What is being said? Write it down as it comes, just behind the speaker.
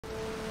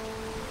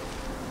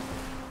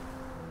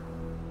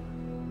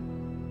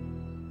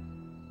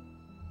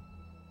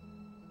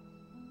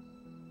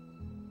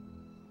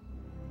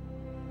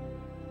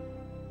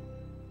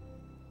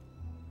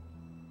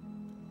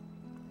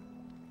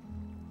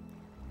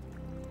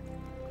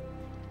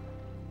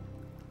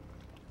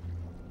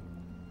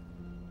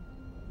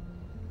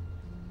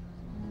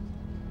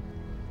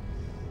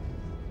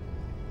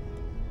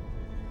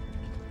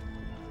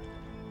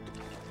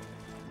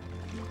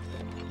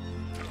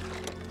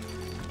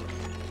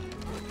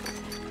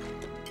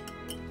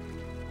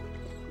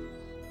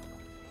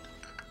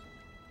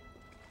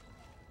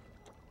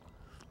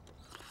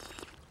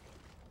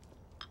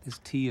This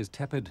tea is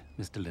tepid,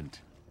 Mr.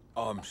 Lint.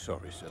 I'm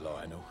sorry, Sir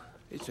Lionel.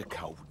 It's a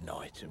cold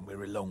night and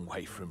we're a long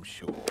way from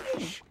shore.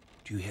 Shh.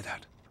 Do you hear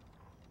that?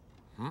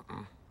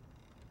 Mm-mm.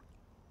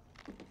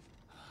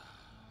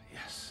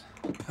 Yes.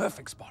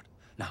 Perfect spot.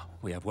 Now,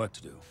 we have work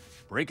to do.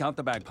 Break out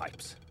the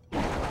bagpipes.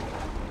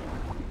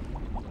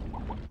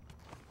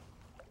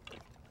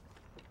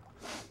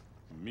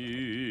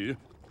 Me,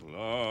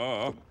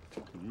 la,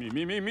 me,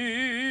 me, me, me,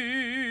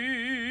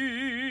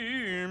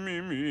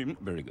 me, me.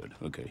 Very good.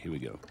 Okay, here we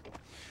go.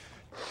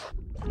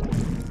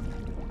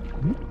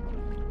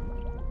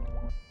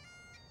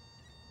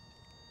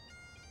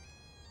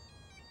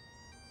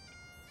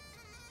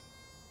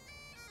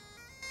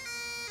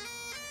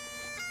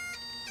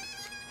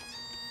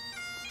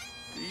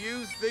 Do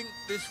you think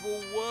this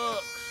will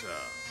work, sir?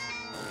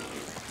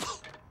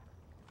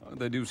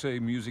 They do say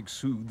music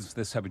soothes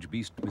the savage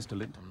beast, Mr.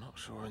 Lint. I'm not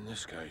sure in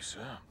this case,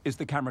 sir. Is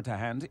the camera to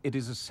hand? It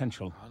is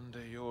essential.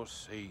 Under your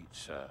seat,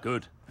 sir.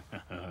 Good.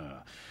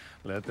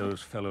 Let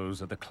those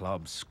fellows at the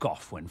club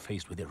scoff when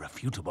faced with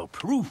irrefutable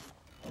proof.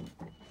 Oh,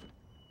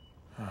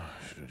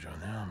 I should have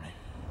joined the army.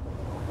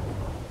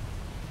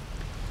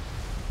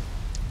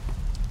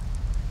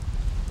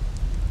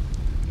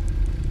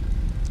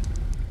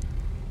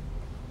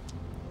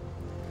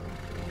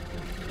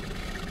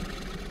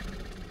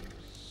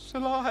 Sir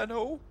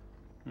Lionel?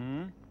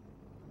 Hmm?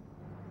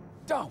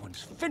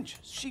 Darwin's finches.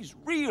 She's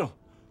real.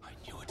 I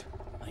knew it.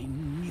 I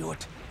knew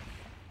it.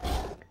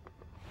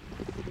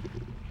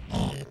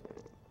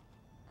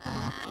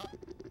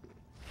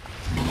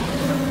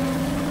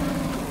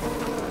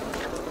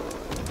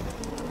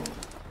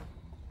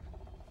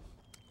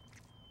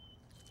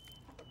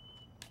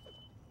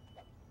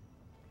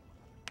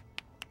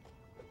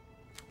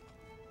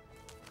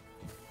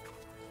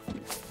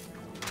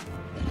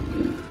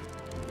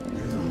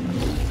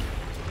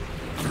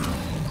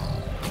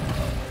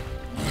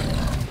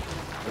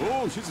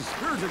 Oh, she's a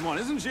spirited one,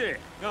 isn't she?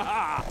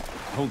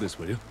 Hold this,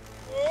 will you?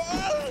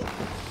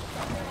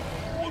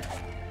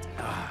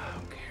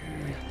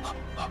 Okay.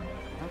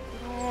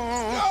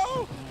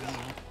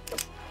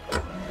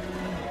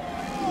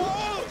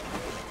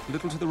 A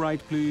little to the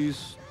right,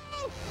 please.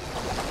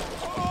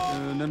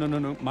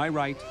 No. My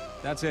right.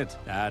 That's it.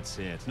 That's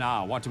it.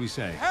 Now, what do we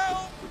say?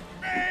 Help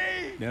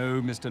me!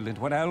 No, Mr. Lint.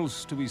 What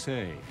else do we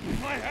say?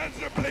 My hands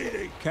are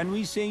bleeding! Can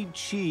we say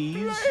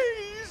cheese?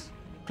 Please!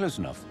 Close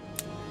enough.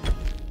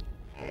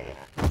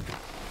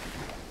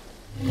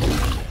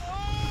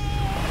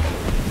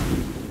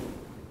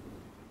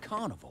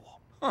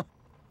 Carnival. Huh.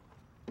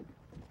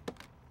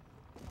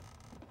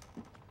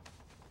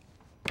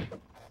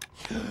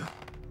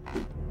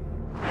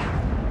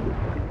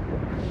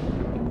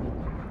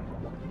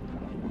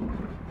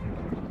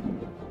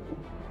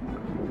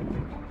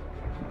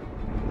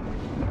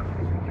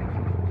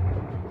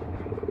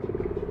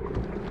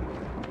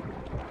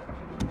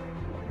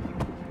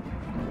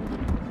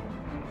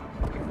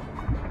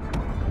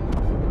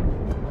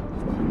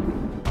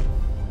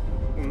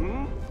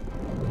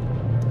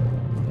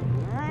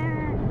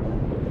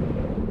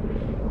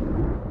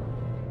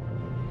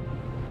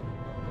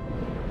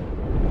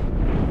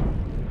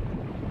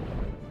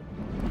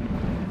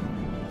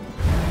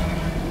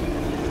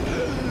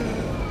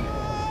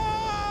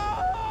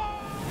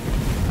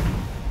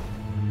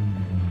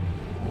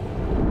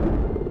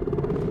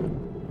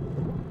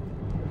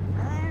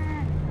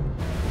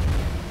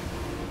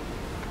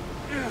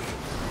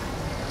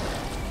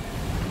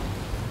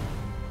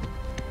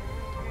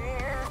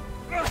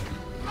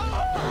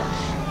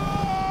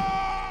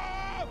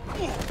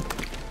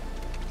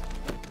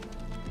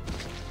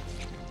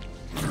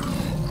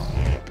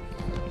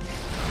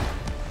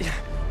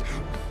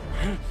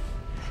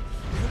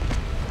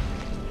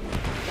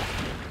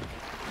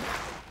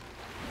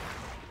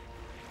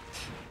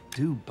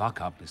 Do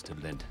buck up, Mr.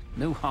 Lint.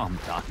 No harm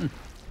done.